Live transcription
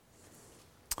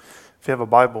If you have a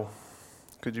Bible,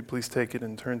 could you please take it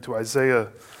and turn to Isaiah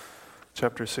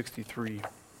chapter 63.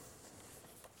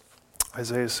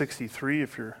 Isaiah 63,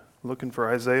 if you're looking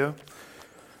for Isaiah,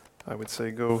 I would say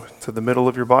go to the middle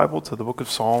of your Bible, to the book of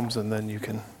Psalms, and then you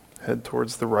can head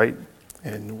towards the right.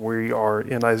 And we are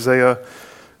in Isaiah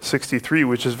 63,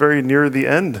 which is very near the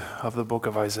end of the book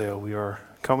of Isaiah. We are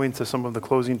coming to some of the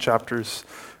closing chapters,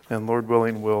 and Lord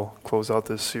willing, we'll close out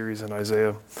this series in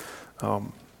Isaiah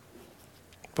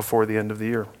before the end of the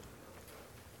year.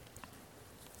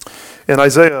 In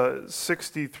Isaiah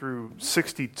 60 through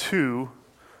 62,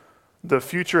 the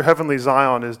future heavenly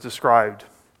Zion is described.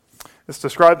 It's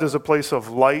described as a place of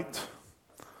light,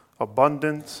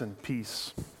 abundance, and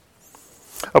peace.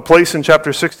 A place in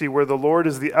chapter 60 where the Lord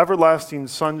is the everlasting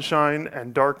sunshine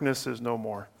and darkness is no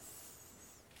more.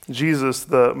 Jesus,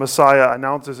 the Messiah,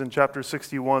 announces in chapter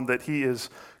 61 that he is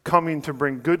coming to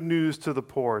bring good news to the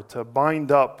poor, to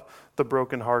bind up the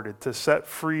brokenhearted, to set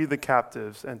free the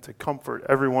captives, and to comfort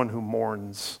everyone who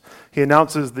mourns. He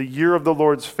announces the year of the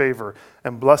Lord's favor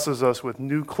and blesses us with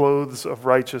new clothes of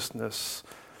righteousness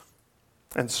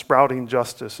and sprouting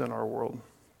justice in our world.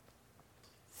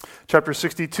 Chapter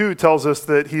 62 tells us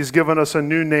that he's given us a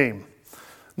new name.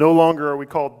 No longer are we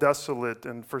called desolate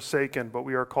and forsaken, but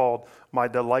we are called, my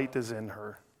delight is in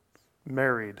her.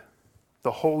 Married,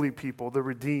 the holy people, the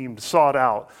redeemed, sought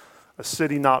out, a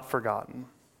city not forgotten.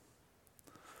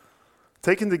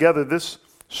 Taken together, this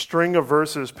string of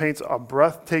verses paints a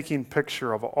breathtaking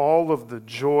picture of all of the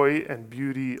joy and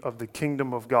beauty of the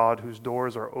kingdom of God, whose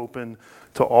doors are open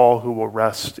to all who will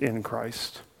rest in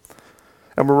Christ.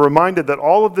 And we're reminded that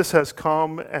all of this has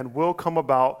come and will come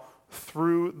about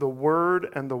through the word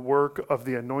and the work of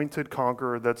the anointed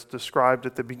conqueror that's described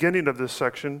at the beginning of this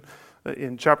section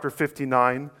in chapter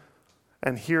 59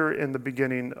 and here in the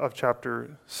beginning of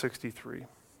chapter 63.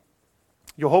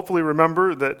 You'll hopefully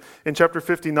remember that in chapter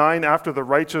 59, after the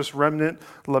righteous remnant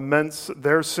laments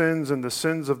their sins and the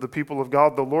sins of the people of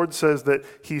God, the Lord says that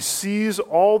he sees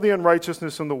all the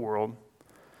unrighteousness in the world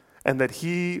and that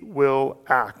he will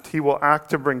act. He will act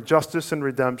to bring justice and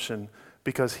redemption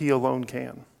because he alone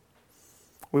can.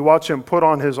 We watch him put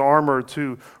on his armor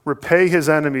to repay his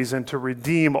enemies and to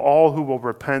redeem all who will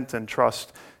repent and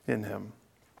trust in him.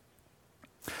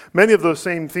 Many of those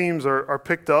same themes are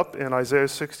picked up in Isaiah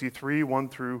 63, 1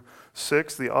 through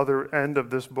 6, the other end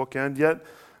of this bookend, yet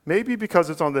maybe because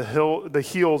it's on the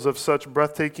heels of such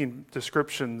breathtaking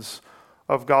descriptions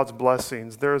of God's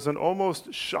blessings, there is an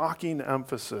almost shocking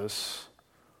emphasis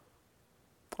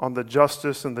on the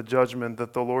justice and the judgment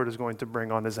that the Lord is going to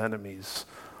bring on his enemies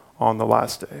on the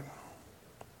last day.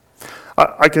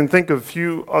 I can think of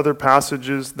few other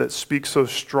passages that speak so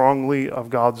strongly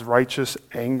of God's righteous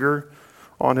anger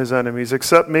on his enemies,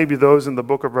 except maybe those in the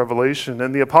book of Revelation.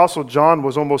 And the Apostle John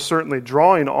was almost certainly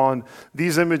drawing on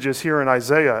these images here in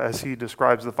Isaiah as he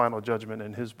describes the final judgment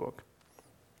in his book.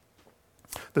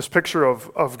 This picture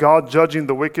of God judging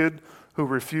the wicked who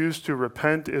refuse to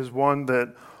repent is one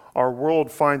that our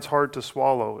world finds hard to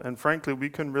swallow, and frankly, we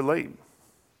can relate.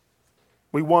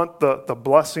 We want the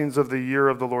blessings of the year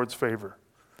of the Lord's favor.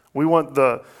 We want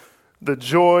the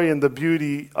joy and the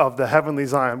beauty of the heavenly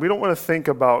Zion. We don't want to think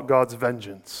about God's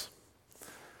vengeance.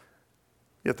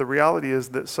 Yet the reality is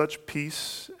that such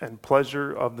peace and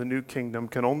pleasure of the new kingdom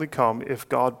can only come if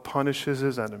God punishes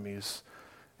his enemies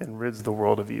and rids the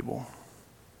world of evil.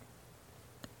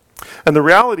 And the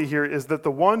reality here is that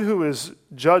the one who is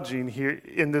judging here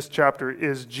in this chapter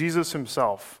is Jesus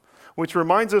himself, which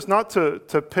reminds us not to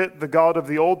pit the God of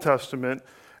the Old Testament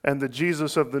and the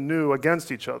Jesus of the New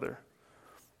against each other.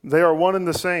 They are one and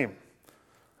the same.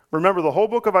 Remember, the whole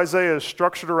book of Isaiah is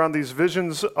structured around these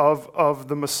visions of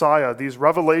the Messiah, these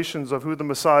revelations of who the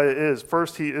Messiah is.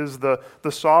 First, he is the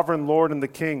sovereign Lord and the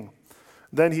King.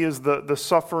 Then he is the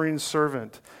suffering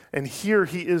servant. And here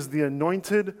he is the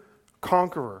anointed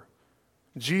conqueror.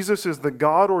 Jesus is the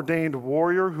God-ordained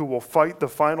warrior who will fight the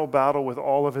final battle with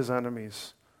all of his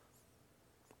enemies.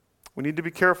 We need to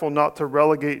be careful not to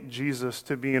relegate Jesus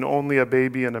to being only a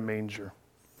baby in a manger,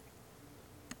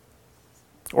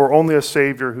 or only a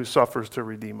Savior who suffers to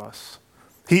redeem us.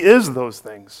 He is those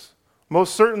things.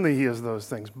 Most certainly he is those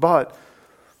things. But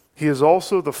he is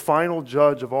also the final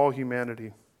judge of all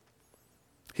humanity.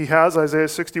 He has, Isaiah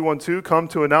 61:2, come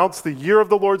to announce the year of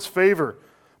the Lord's favor.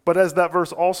 But as that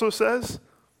verse also says,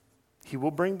 he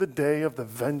will bring the day of the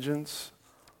vengeance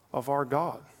of our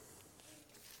God.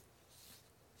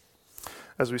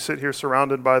 As we sit here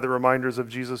surrounded by the reminders of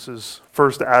Jesus'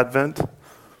 first advent,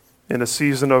 in a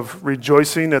season of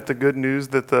rejoicing at the good news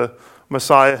that the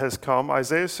Messiah has come,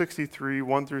 Isaiah 63,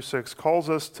 1 through 6, calls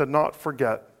us to not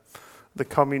forget the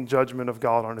coming judgment of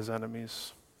God on his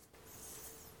enemies.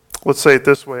 Let's say it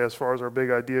this way as far as our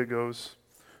big idea goes.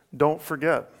 Don't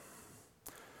forget.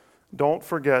 Don't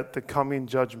forget the coming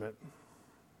judgment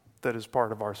that is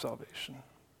part of our salvation.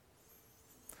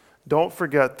 Don't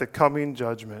forget the coming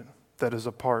judgment that is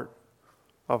a part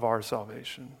of our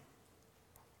salvation.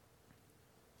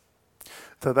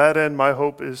 To that end, my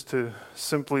hope is to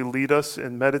simply lead us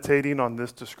in meditating on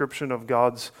this description of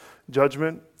God's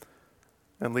judgment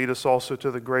and lead us also to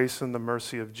the grace and the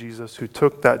mercy of Jesus, who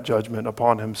took that judgment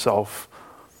upon himself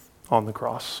on the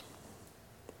cross.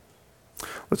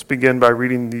 Let's begin by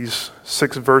reading these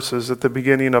 6 verses at the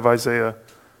beginning of Isaiah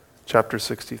chapter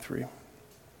 63.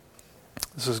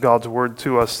 This is God's word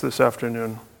to us this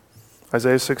afternoon.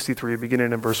 Isaiah 63,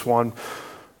 beginning in verse 1.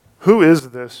 Who is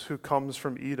this who comes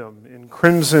from Edom in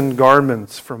crimson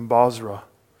garments from Bozrah?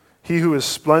 He who is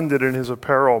splendid in his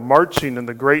apparel, marching in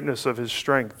the greatness of his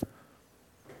strength.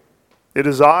 It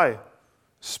is I,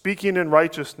 speaking in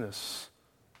righteousness,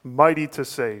 mighty to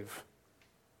save.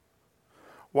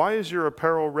 Why is your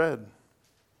apparel red,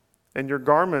 and your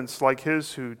garments like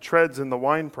his who treads in the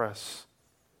winepress?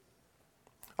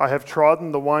 I have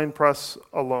trodden the winepress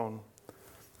alone,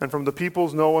 and from the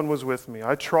peoples no one was with me.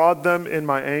 I trod them in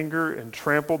my anger and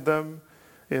trampled them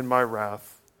in my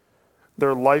wrath.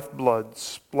 Their lifeblood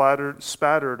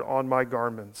spattered on my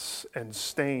garments and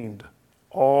stained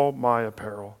all my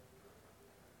apparel.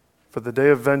 For the day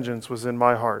of vengeance was in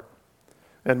my heart,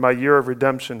 and my year of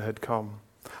redemption had come.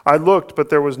 I looked, but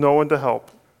there was no one to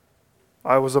help.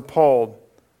 I was appalled,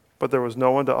 but there was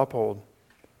no one to uphold.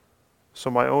 So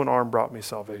my own arm brought me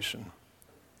salvation,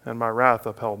 and my wrath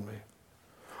upheld me.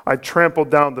 I trampled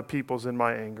down the peoples in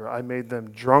my anger. I made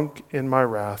them drunk in my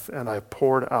wrath, and I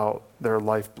poured out their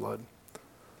lifeblood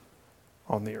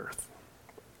on the earth.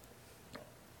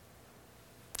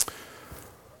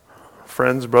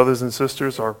 Friends, brothers, and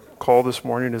sisters, our call this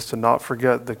morning is to not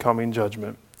forget the coming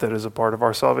judgment that is a part of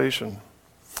our salvation.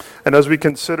 And as we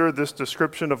consider this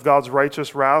description of God's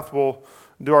righteous wrath, we'll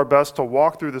do our best to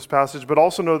walk through this passage, but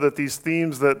also know that these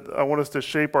themes that I want us to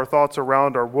shape our thoughts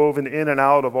around are woven in and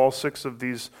out of all 6 of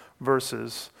these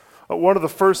verses. One of the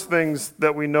first things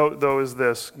that we note, though, is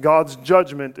this: God's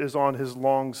judgment is on his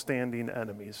long-standing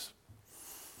enemies.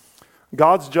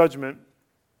 God's judgment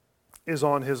is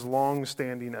on his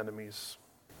long-standing enemies.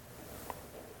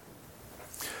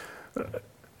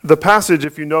 The passage,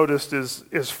 if you noticed,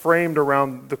 is framed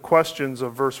around the questions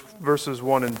of verses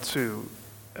 1 and 2.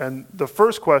 And the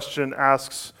first question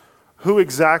asks, who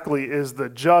exactly is the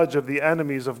judge of the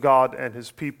enemies of God and his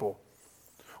people?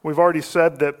 We've already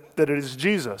said that it is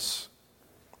Jesus.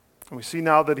 And we see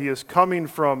now that he is coming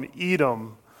from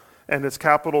Edom and its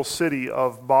capital city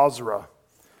of Bozrah.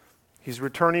 He's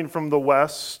returning from the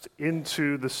west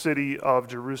into the city of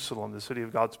Jerusalem, the city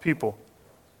of God's people.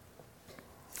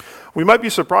 We might be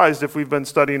surprised if we've been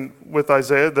studying with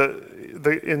Isaiah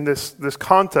in this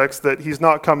context that he's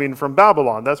not coming from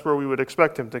Babylon. That's where we would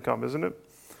expect him to come, isn't it?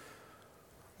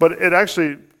 But it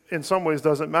actually, in some ways,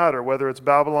 doesn't matter whether it's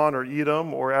Babylon or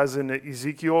Edom, or as in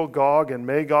Ezekiel, Gog and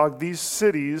Magog. These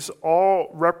cities all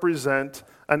represent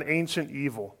an ancient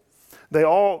evil. They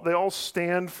all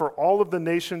stand for all of the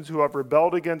nations who have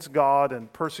rebelled against God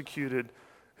and persecuted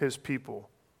his people.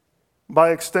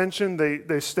 By extension,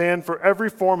 they stand for every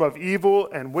form of evil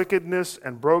and wickedness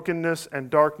and brokenness and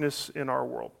darkness in our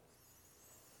world.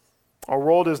 Our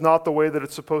world is not the way that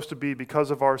it's supposed to be because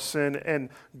of our sin, and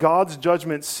God's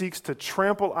judgment seeks to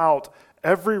trample out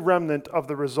every remnant of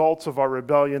the results of our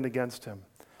rebellion against him.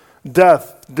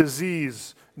 Death,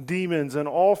 disease, demons, and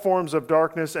all forms of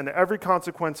darkness and every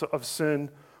consequence of sin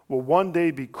will one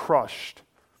day be crushed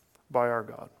by our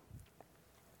God.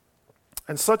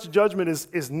 And such judgment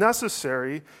is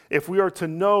necessary if we are to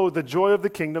know the joy of the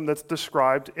kingdom that's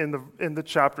described in the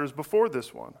chapters before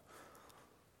this one.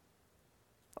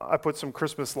 I put some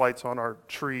Christmas lights on our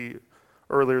tree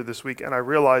earlier this week, and I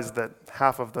realized that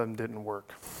half of them didn't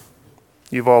work.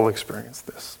 You've all experienced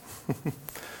this.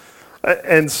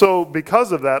 And so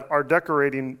because of that, our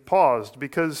decorating paused,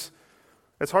 because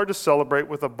it's hard to celebrate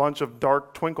with a bunch of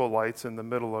dark twinkle lights in the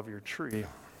middle of your tree.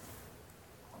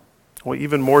 Well,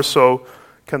 even more so,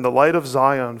 can the light of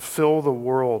Zion fill the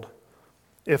world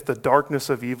if the darkness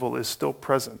of evil is still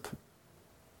present?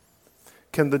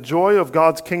 Can the joy of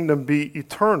God's kingdom be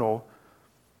eternal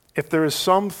if there is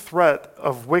some threat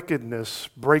of wickedness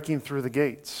breaking through the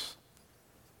gates?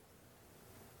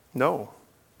 No.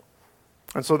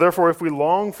 And so therefore, if we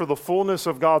long for the fullness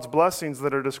of God's blessings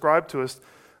that are described to us,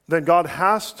 then God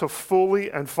has to fully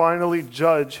and finally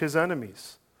judge his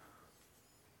enemies.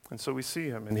 And so we see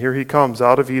him, and here he comes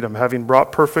out of Edom, having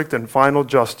brought perfect and final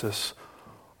justice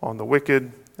on the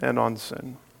wicked and on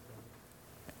sin.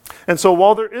 And so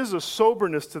while there is a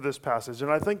soberness to this passage,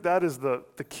 and I think that is the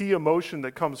key emotion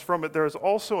that comes from it, there is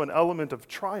also an element of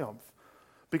triumph,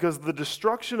 because the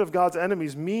destruction of God's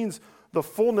enemies means the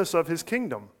fullness of his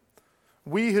kingdom.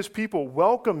 We, his people,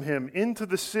 welcome him into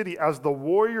the city as the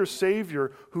warrior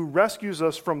savior who rescues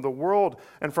us from the world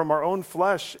and from our own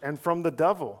flesh and from the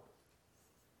devil.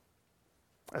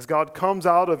 As God comes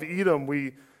out of Edom,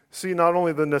 we see not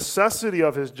only the necessity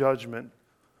of his judgment,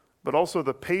 but also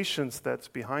the patience that's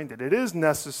behind it. It is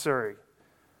necessary,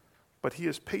 but he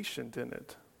is patient in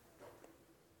it.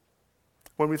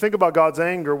 When we think about God's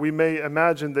anger, we may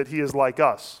imagine that he is like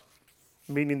us,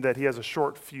 meaning that he has a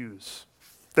short fuse,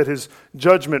 that his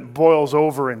judgment boils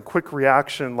over in quick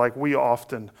reaction like we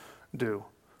often do.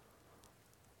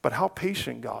 But how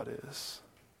patient God is.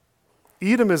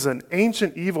 Edom is an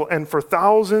ancient evil, and for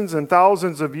thousands and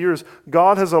thousands of years,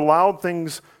 God has allowed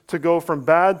things to go from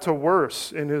bad to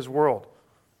worse in his world.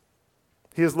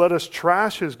 He has let us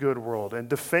trash his good world and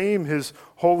defame his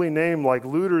holy name like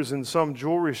looters in some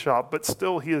jewelry shop, but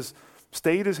still he has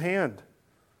stayed his hand.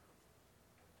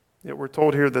 Yet we're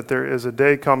told here that there is a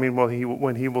day coming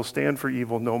when he will stand for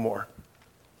evil no more.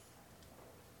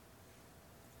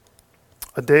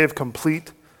 A day of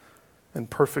complete and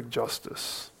perfect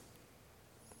justice.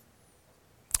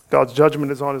 God's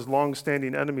judgment is on his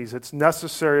long-standing enemies. It's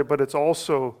necessary, but it's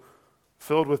also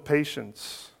filled with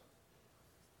patience.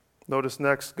 Notice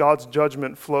next, God's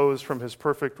judgment flows from his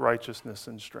perfect righteousness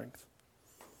and strength.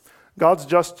 God's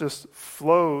justice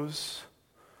flows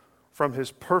from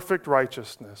his perfect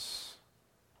righteousness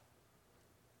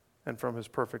and from his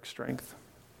perfect strength.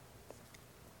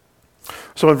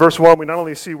 So in verse 1, we not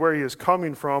only see where he is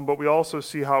coming from, but we also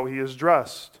see how he is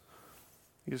dressed.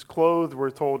 He is clothed, we're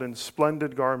told, in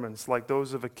splendid garments like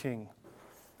those of a king.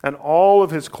 And all of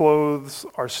his clothes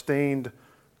are stained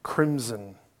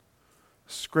crimson,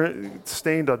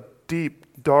 stained a deep,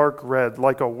 dark red,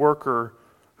 like a worker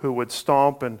who would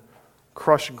stomp and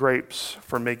crush grapes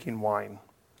for making wine.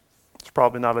 It's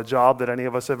probably not a job that any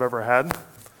of us have ever had,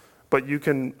 but you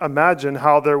can imagine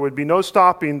how there would be no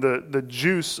stopping the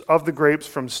juice of the grapes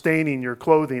from staining your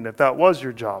clothing if that was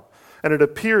your job. And it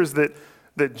appears that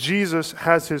Jesus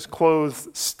has his clothes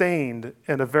stained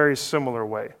in a very similar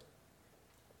way.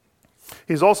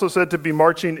 He's also said to be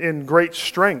marching in great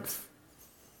strength.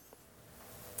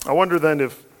 I wonder then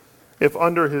if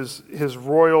under his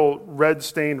royal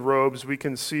red-stained robes we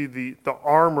can see the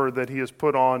armor that he has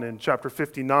put on in chapter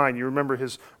 59. You remember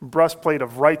his breastplate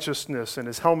of righteousness and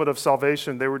his helmet of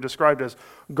salvation. They were described as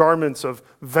garments of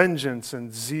vengeance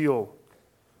and zeal.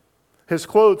 His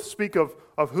clothes speak of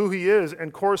who he is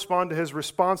and correspond to his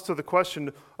response to the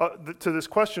question, to this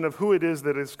question of who it is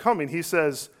that is coming. He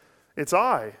says, "It's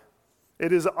I.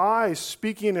 It is I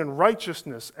speaking in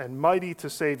righteousness and mighty to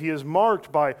save." He is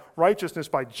marked by righteousness,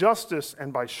 by justice,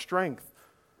 and by strength.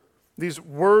 These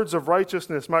words of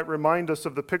righteousness might remind us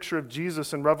of the picture of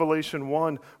Jesus in Revelation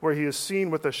 1, where he is seen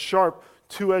with a sharp,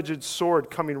 two-edged sword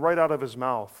coming right out of his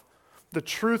mouth. The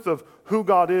truth of who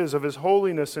God is, of his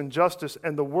holiness and justice,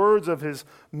 and the words of his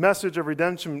message of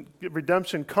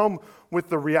redemption come with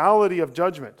the reality of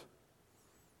judgment.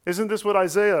 Isn't this what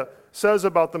Isaiah says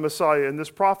about the Messiah in this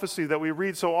prophecy that we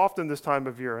read so often this time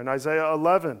of year? In Isaiah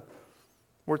 11,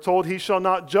 we're told he shall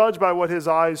not judge by what his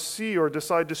eyes see or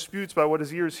decide disputes by what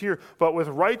his ears hear, but with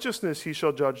righteousness he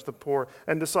shall judge the poor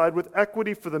and decide with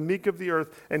equity for the meek of the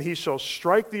earth, and he shall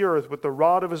strike the earth with the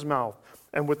rod of his mouth,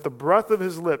 and with the breath of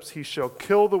his lips he shall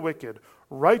kill the wicked.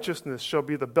 Righteousness shall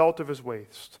be the belt of his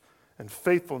waist, and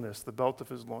faithfulness the belt of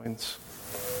his loins.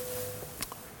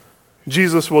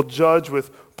 Jesus will judge with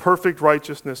perfect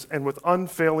righteousness and with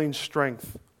unfailing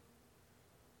strength.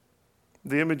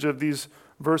 The image of these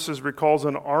verses recalls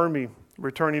an army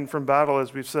returning from battle,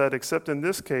 as we've said, except in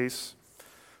this case,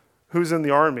 who's in the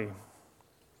army?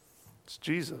 It's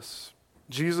Jesus.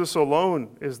 Jesus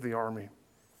alone is the army.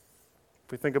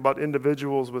 If we think about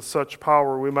individuals with such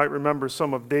power, we might remember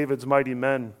some of David's mighty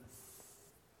men.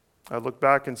 I look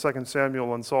back in 2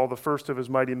 Samuel and saw the first of his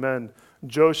mighty men,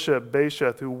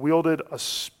 Josheb-Basheth, who wielded a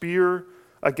spear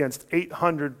against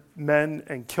 800 men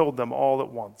and killed them all at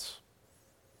once.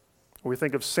 We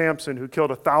think of Samson, who killed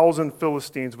 1,000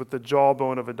 Philistines with the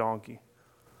jawbone of a donkey.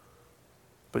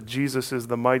 But Jesus is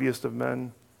the mightiest of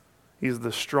men. He's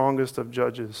the strongest of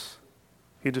judges.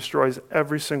 He destroys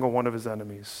every single one of his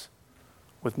enemies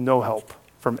with no help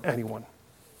from anyone.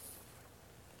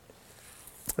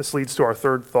 This leads to our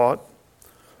third thought.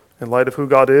 In light of who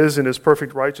God is in his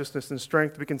perfect righteousness and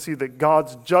strength, we can see that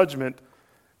God's judgment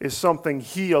is something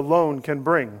he alone can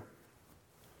bring.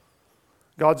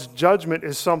 God's judgment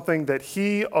is something that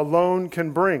he alone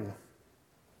can bring.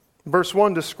 Verse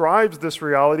 1 describes this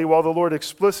reality while the Lord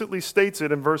explicitly states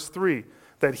it in verse 3,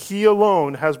 that he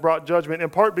alone has brought judgment, in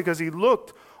part because he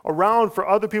looked around for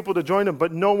other people to join him,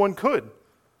 but no one could.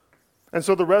 And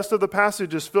so the rest of the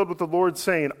passage is filled with the Lord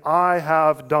saying, I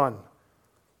have done.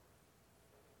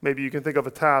 Maybe you can think of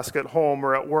a task at home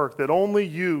or at work that only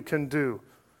you can do.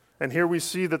 And here we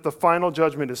see that the final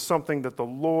judgment is something that the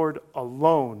Lord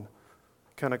alone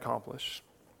can accomplish.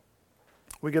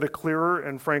 We get a clearer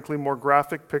and frankly more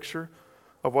graphic picture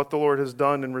of what the Lord has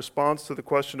done in response to the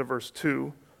question of verse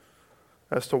 2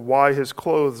 as to why his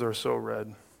clothes are so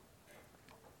red.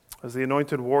 As the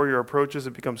anointed warrior approaches,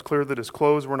 it becomes clear that his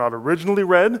clothes were not originally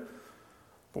red,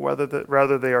 but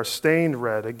rather they are stained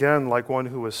red, again like one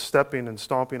who was stepping and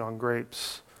stomping on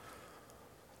grapes.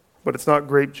 But it's not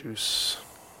grape juice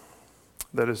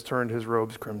that has turned his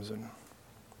robes crimson.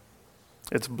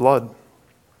 It's blood.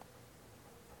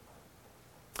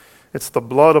 It's the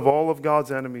blood of all of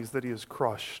God's enemies that he has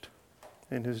crushed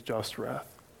in his just wrath.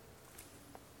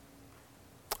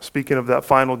 Speaking of that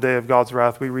final day of God's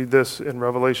wrath, we read this in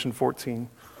Revelation 14.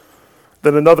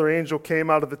 Then another angel came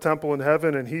out of the temple in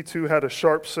heaven, and he too had a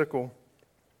sharp sickle.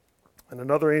 And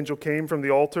another angel came from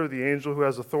the altar, the angel who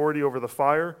has authority over the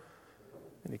fire,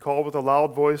 and he called with a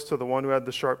loud voice to the one who had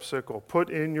the sharp sickle, "Put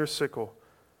in your sickle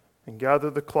and gather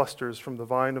the clusters from the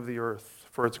vine of the earth,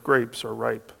 for its grapes are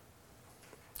ripe."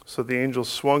 So the angel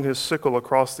swung his sickle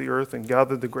across the earth and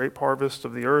gathered the grape harvest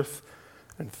of the earth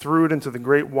and threw it into the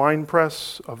great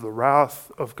winepress of the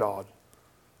wrath of God.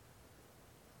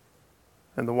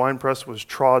 And the winepress was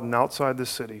trodden outside the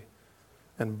city,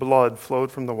 and blood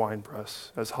flowed from the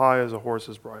winepress as high as a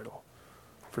horse's bridle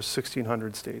for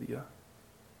 1,600 stadia.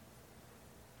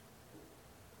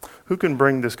 Who can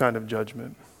bring this kind of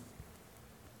judgment?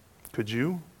 Could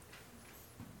you?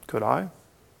 Could I?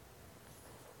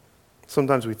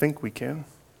 Sometimes we think we can.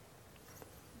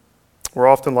 We're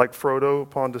often like Frodo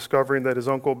upon discovering that his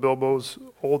uncle Bilbo's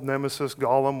old nemesis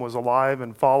Gollum was alive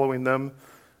and following them.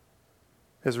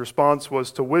 His response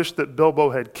was to wish that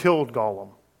Bilbo had killed Gollum.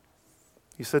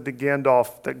 He said to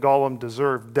Gandalf that Gollum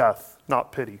deserved death,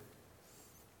 not pity.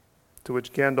 To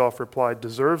which Gandalf replied,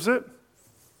 "Deserves it?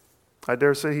 I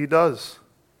dare say he does.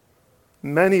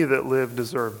 Many that live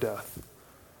deserve death,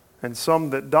 and some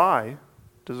that die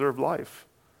deserve life.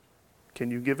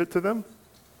 Can you give it to them?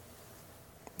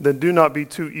 Then do not be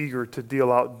too eager to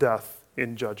deal out death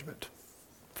in judgment,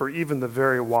 for even the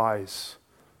very wise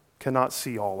cannot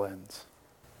see all ends."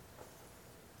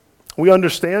 We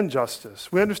understand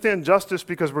justice. We understand justice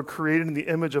because we're created in the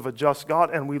image of a just God,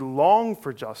 and we long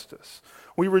for justice.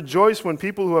 We rejoice when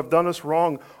people who have done us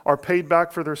wrong are paid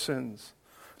back for their sins.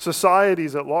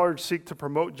 Societies at large seek to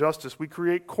promote justice. We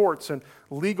create courts and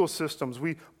legal systems.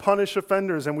 We punish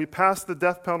offenders, and we pass the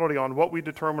death penalty on what we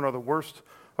determine are the worst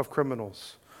of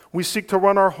criminals. We seek to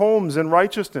run our homes in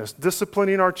righteousness,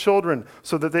 disciplining our children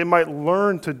so that they might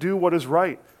learn to do what is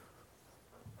right.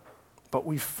 But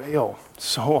we fail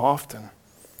so often.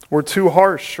 We're too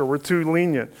harsh or we're too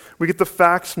lenient. We get the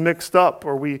facts mixed up,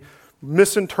 or we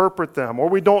misinterpret them, or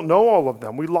we don't know all of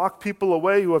them. We lock people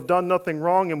away who have done nothing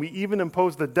wrong, and we even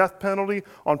impose the death penalty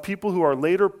on people who are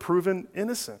later proven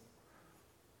innocent.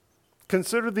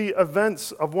 Consider the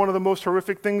events of one of the most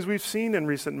horrific things we've seen in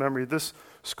recent memory, this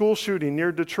school shooting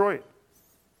near Detroit.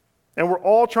 And we're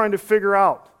all trying to figure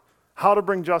out how to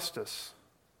bring justice.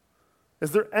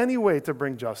 Is there any way to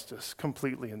bring justice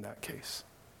completely in that case?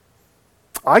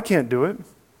 I can't do it.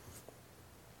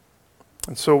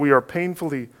 And so we are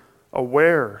painfully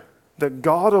aware that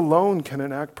God alone can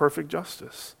enact perfect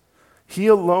justice. He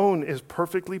alone is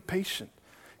perfectly patient.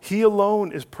 He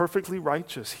alone is perfectly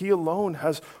righteous. He alone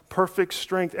has perfect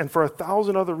strength. And for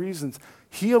 1,000 other reasons,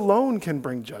 he alone can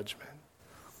bring judgment.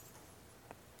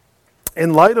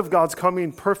 In light of God's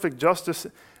coming perfect justice,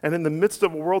 and in the midst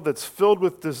of a world that's filled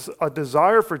with a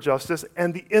desire for justice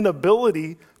and the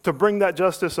inability to bring that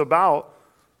justice about,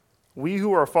 we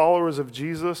who are followers of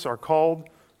Jesus are called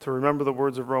to remember the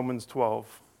words of Romans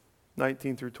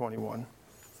 12:19 through 21.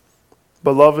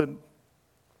 Beloved,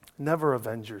 never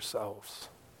avenge yourselves,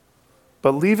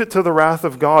 but leave it to the wrath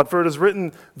of God. For it is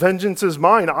written, "Vengeance is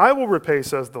mine, I will repay,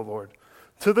 says the Lord."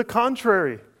 To the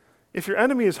contrary, if your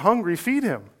enemy is hungry, feed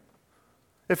him.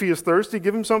 If he is thirsty,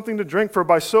 give him something to drink, for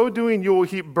by so doing you will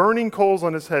heap burning coals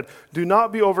on his head. Do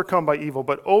not be overcome by evil,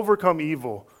 but overcome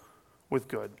evil with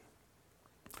good.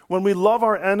 When we love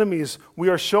our enemies, we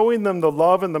are showing them the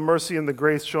love and the mercy and the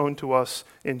grace shown to us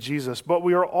in Jesus. But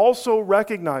we are also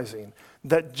recognizing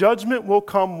that judgment will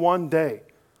come one day,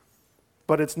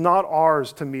 but it's not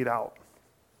ours to mete out.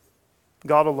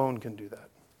 God alone can do that.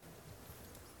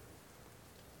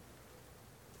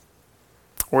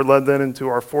 We're led then into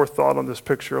our fourth thought on this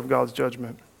picture of God's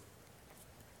judgment.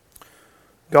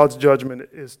 God's judgment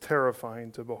is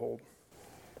terrifying to behold.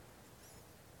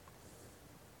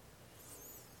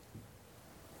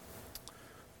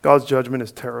 God's judgment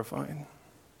is terrifying.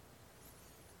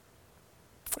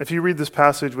 If you read this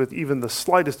passage with even the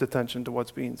slightest attention to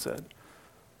what's being said,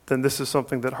 then this is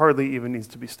something that hardly even needs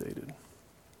to be stated.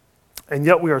 And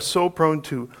yet we are so prone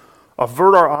to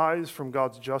avert our eyes from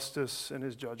God's justice and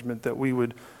his judgment that we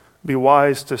would be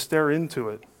wise to stare into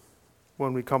it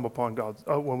when we come upon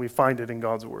when we find it in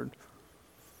God's word.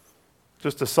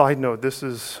 Just a side note, this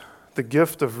is the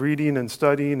gift of reading and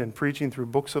studying and preaching through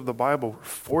books of the Bible. We're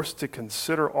forced to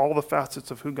consider all the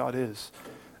facets of who God is,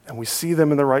 and we see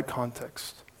them in the right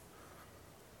context.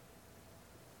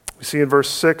 We see in verse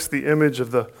 6 the image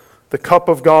of the cup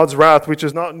of God's wrath, which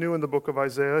is not new in the book of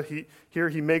Isaiah. Here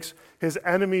he makes his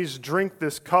enemies drink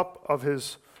this cup of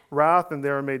his wrath, and they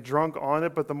are made drunk on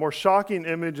it. But the more shocking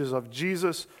image is of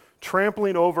Jesus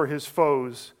trampling over his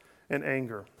foes in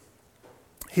anger.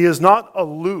 He is not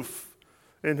aloof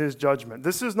in his judgment.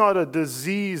 This is not a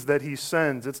disease that he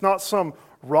sends. It's not some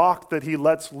rock that he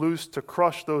lets loose to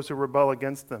crush those who rebel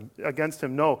against him.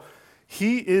 No,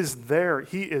 he is there.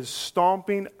 He is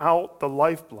stomping out the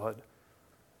lifeblood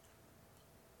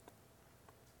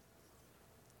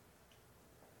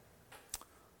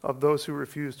of those who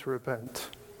refuse to repent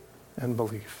and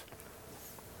believe.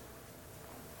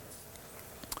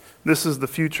 This is the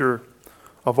future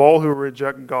of all who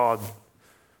reject God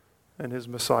and his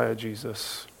Messiah,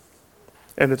 Jesus.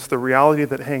 And it's the reality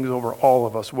that hangs over all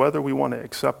of us, whether we want to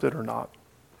accept it or not.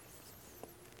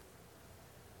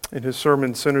 In his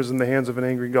sermon, Sinners in the Hands of an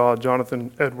Angry God,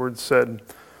 Jonathan Edwards said,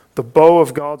 "The bow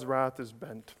of God's wrath is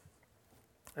bent,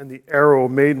 and the arrow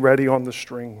made ready on the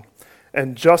string.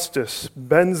 And justice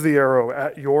bends the arrow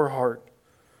at your heart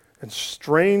and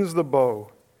strains the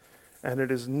bow, and it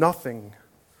is nothing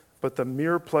but the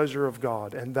mere pleasure of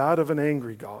God, and that of an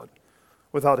angry God,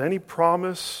 without any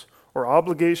promise or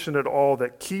obligation at all,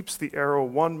 that keeps the arrow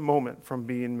one moment from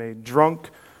being made drunk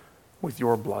with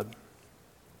your blood."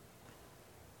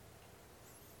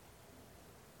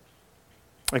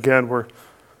 Again, we're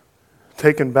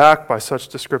taken back by such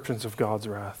descriptions of God's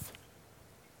wrath.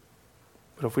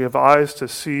 But if we have eyes to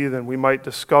see, then we might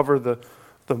discover the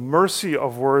mercy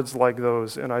of words like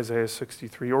those in Isaiah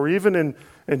 63, or even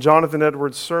in Jonathan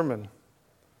Edwards' sermon.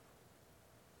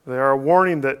 They are a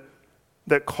warning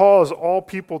that calls all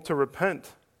people to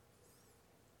repent.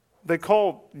 They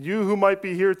call you who might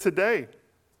be here today,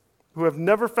 who have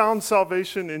never found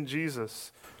salvation in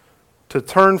Jesus, to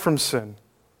turn from sin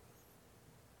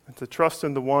and to trust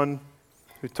in the one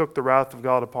who took the wrath of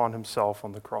God upon himself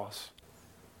on the cross.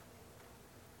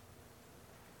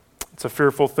 It's a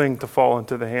fearful thing to fall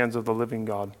into the hands of the living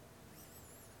God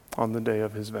on the day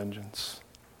of his vengeance.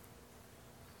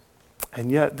 And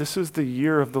yet, this is the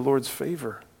year of the Lord's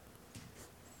favor.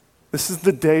 This is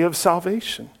the day of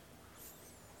salvation.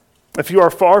 If you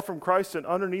are far from Christ and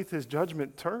underneath his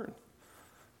judgment, turn.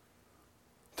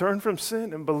 Turn from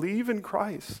sin and believe in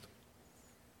Christ.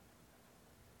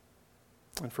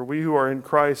 And for we who are in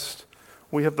Christ,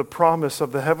 we have the promise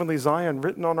of the heavenly Zion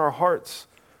written on our hearts.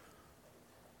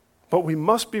 But we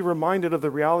must be reminded of the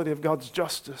reality of God's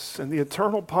justice and the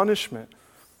eternal punishment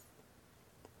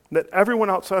that everyone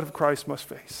outside of Christ must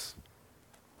face.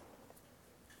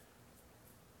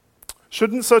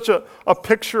 Shouldn't such a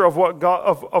picture of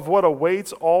what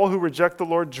awaits all who reject the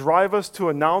Lord drive us to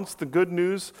announce the good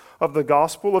news of the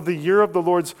gospel, of the year of the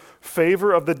Lord's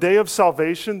favor, of the day of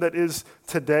salvation that is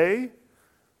today?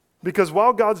 Because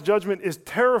while God's judgment is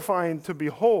terrifying to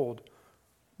behold,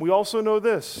 we also know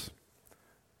this: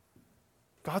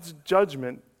 God's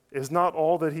judgment is not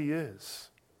all that he is.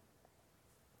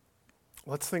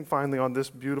 Let's think finally on this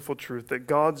beautiful truth, that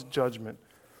God's judgment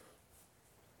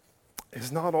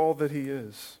is not all that he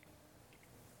is.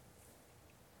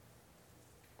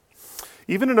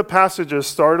 Even in a passage as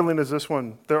startling as this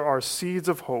one, there are seeds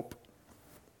of hope.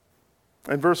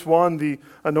 In verse 1, the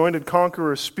anointed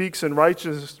conqueror speaks in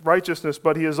righteousness,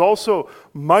 but he is also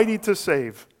mighty to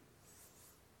save.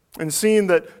 And seeing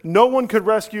that no one could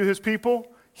rescue his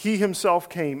people, he himself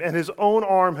came, and his own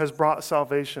arm has brought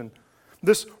salvation.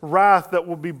 This wrath that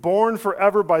will be borne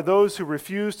forever by those who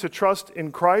refuse to trust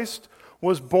in Christ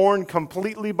was borne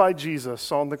completely by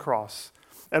Jesus on the cross.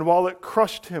 And while it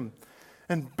crushed him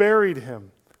and buried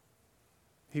him,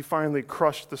 he finally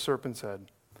crushed the serpent's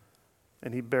head,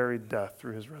 and he buried death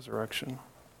through his resurrection.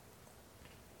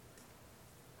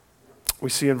 We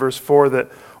see in verse 4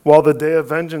 that while the day of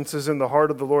vengeance is in the heart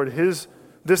of the Lord, his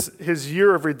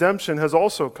year of redemption has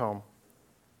also come.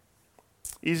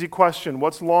 Easy question: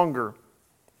 what's longer,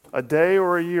 A day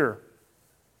or a year?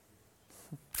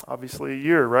 Obviously a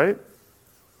year, right?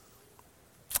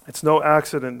 It's no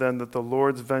accident then that the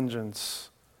Lord's vengeance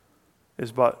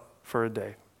is but for a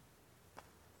day.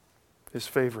 His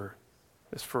favor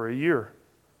is for a year.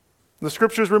 The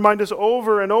scriptures remind us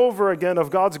over and over again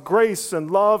of God's grace and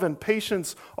love and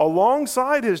patience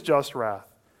alongside his just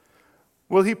wrath.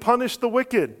 Will he punish the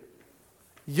wicked?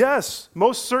 Yes,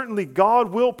 most certainly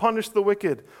God will punish the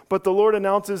wicked. But the Lord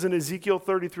announces in Ezekiel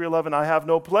 33:11, I have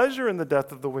no pleasure in the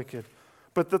death of the wicked,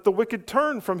 but that the wicked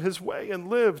turn from his way and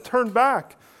live. Turn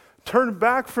back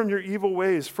from your evil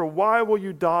ways. For why will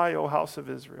you die, O house of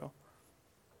Israel?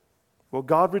 Will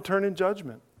God return in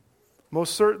judgment?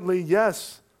 Most certainly,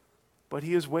 yes. But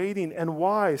he is waiting. And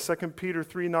why? 2 Peter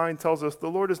 3:9 tells us, the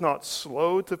Lord is not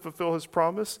slow to fulfill his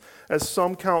promise, as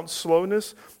some count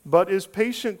slowness, but is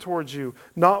patient towards you,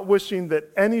 not wishing that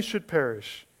any should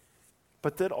perish,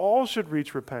 but that all should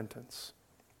reach repentance.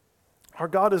 Our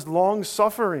God is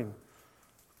long-suffering.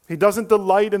 He doesn't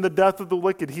delight in the death of the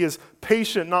wicked. He is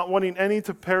patient, not wanting any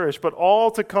to perish, but all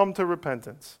to come to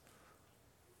repentance.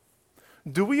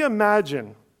 Do we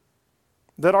imagine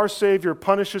that our Savior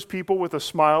punishes people with a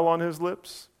smile on his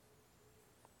lips?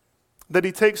 That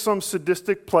he takes some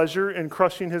sadistic pleasure in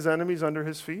crushing his enemies under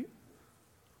his feet?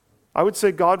 I would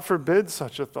say God forbid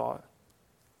such a thought.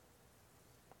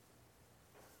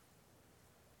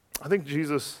 I think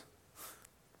Jesus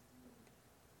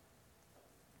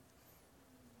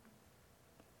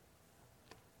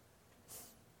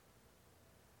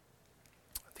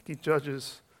he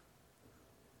judges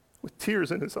with tears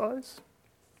in his eyes.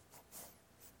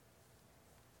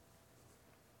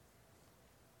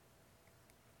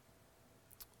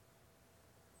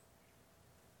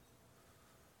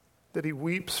 That he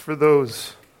weeps for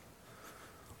those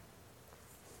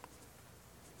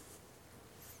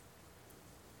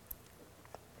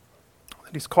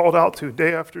that he's called out to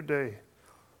day after day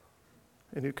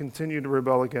and who continue to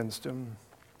rebel against him.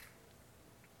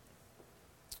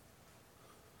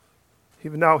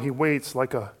 Even now he waits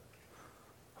like a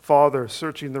father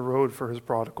searching the road for his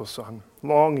prodigal son,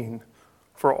 longing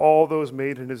for all those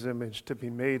made in his image to be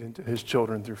made into his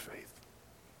children through faith.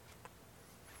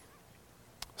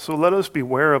 So let us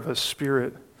beware of a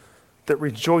spirit that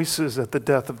rejoices at the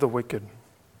death of the wicked,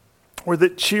 or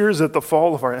that cheers at the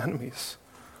fall of our enemies.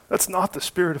 That's not the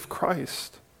spirit of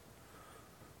Christ.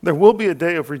 There will be a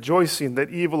day of rejoicing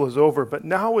that evil is over, but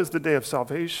now is the day of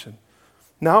salvation.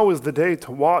 Now is the day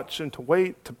to watch and to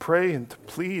wait, to pray and to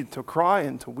plead, to cry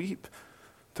and to weep,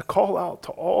 to call out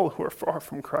to all who are far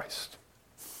from Christ.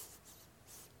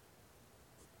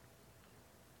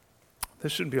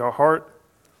 This should be our heart,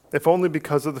 if only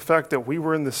because of the fact that we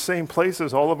were in the same place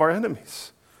as all of our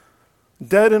enemies,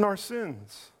 dead in our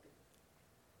sins.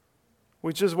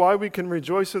 Which is why we can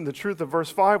rejoice in the truth of verse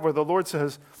 5, where the Lord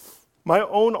says, my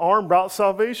own arm brought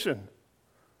salvation.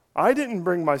 I didn't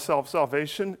bring myself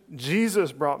salvation.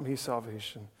 Jesus brought me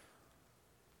salvation.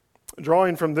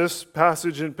 Drawing from this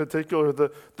passage in particular,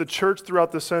 the church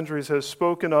throughout the centuries has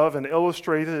spoken of and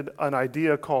illustrated an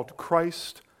idea called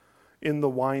Christ in the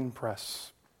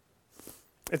winepress.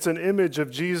 It's an image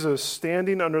of Jesus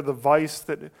standing under the vice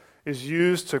that is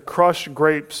used to crush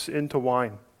grapes into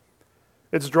wine.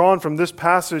 It's drawn from this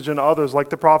passage and others, like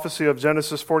the prophecy of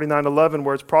Genesis 49:11,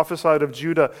 where it's prophesied of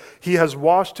Judah, he has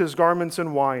washed his garments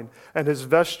in wine and his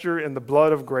vesture in the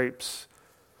blood of grapes.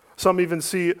 Some even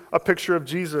see a picture of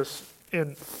Jesus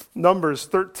in Numbers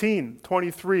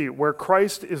 13:23, where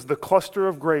Christ is the cluster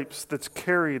of grapes that's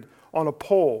carried on a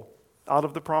pole out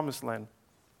of the promised land.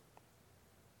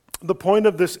 The point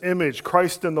of this image,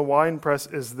 Christ in the winepress,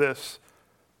 is this: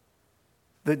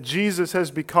 that Jesus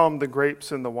has become the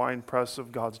grapes in the winepress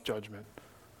of God's judgment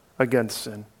against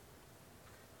sin.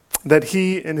 That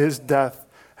he, in his death,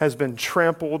 has been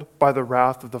trampled by the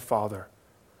wrath of the Father.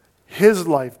 His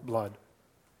lifeblood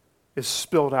is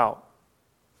spilled out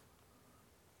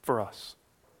for us.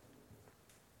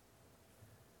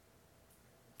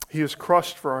 He is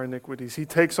crushed for our iniquities. He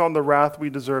takes on the wrath we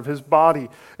deserve. His body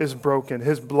is broken.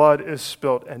 His blood is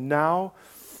spilt. And now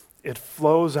it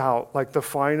flows out like the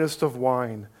finest of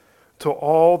wine to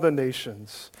all the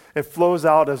nations. It flows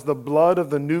out as the blood of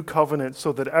the new covenant,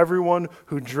 so that everyone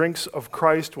who drinks of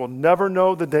Christ will never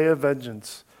know the day of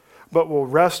vengeance, but will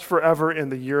rest forever in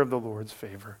the year of the Lord's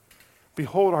favor.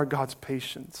 Behold our God's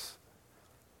patience.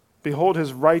 Behold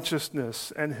his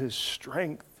righteousness and his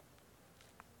strength.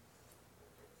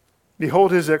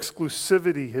 Behold his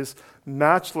exclusivity, his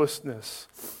matchlessness.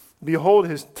 Behold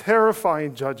his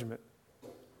terrifying judgment.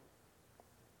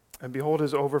 And behold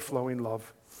his overflowing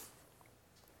love.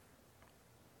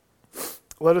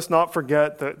 Let us not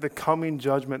forget the coming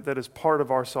judgment that is part of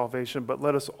our salvation, but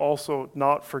let us also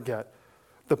not forget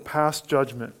the past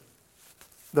judgment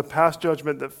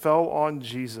that fell on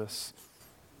Jesus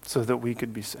so that we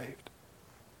could be saved.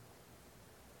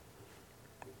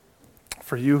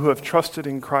 For you who have trusted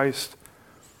in Christ,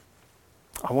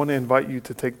 I want to invite you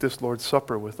to take this Lord's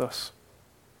Supper with us.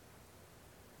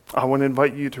 I want to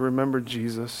invite you to remember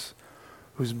Jesus,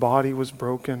 whose body was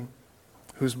broken,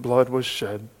 whose blood was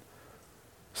shed,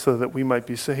 so that we might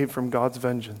be saved from God's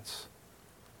vengeance,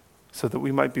 so that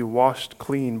we might be washed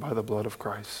clean by the blood of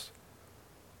Christ,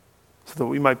 so that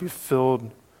we might be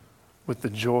filled with the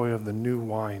joy of the new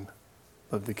wine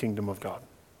of the kingdom of God.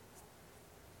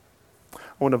 I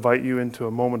want to invite you into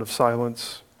a moment of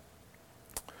silence,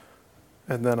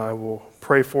 and then I will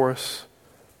pray for us,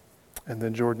 and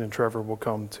then Jordan and Trevor will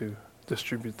come to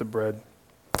distribute the bread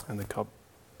and the cup.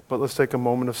 But let's take a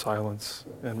moment of silence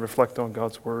and reflect on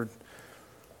God's word.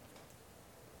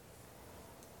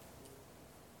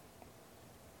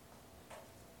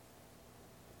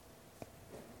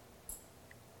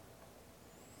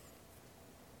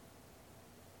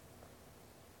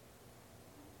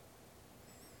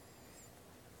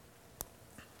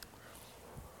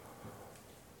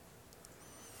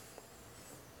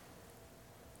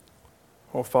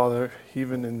 Oh, Father,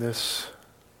 even in this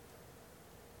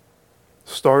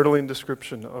startling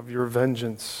description of your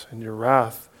vengeance and your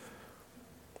wrath,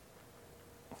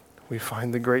 we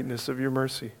find the greatness of your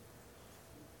mercy.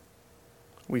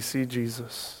 We see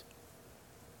Jesus.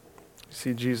 We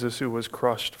see Jesus who was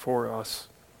crushed for us,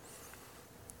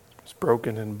 was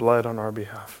broken and bled on our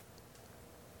behalf.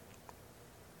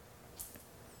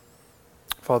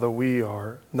 Father, we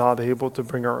are not able to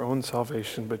bring our own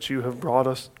salvation, but you have brought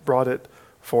it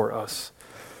for us.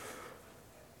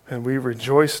 And we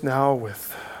rejoice now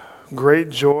with great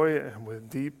joy and with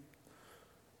deep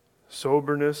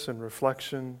soberness and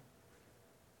reflection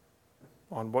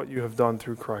on what you have done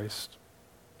through Christ.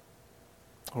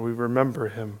 And we remember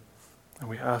him, and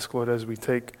we ask, Lord, as we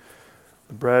take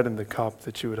the bread and the cup,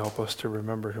 that you would help us to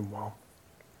remember him well.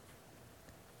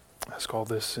 I ask all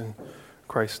this in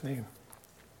Christ's name.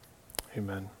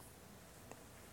 Amen.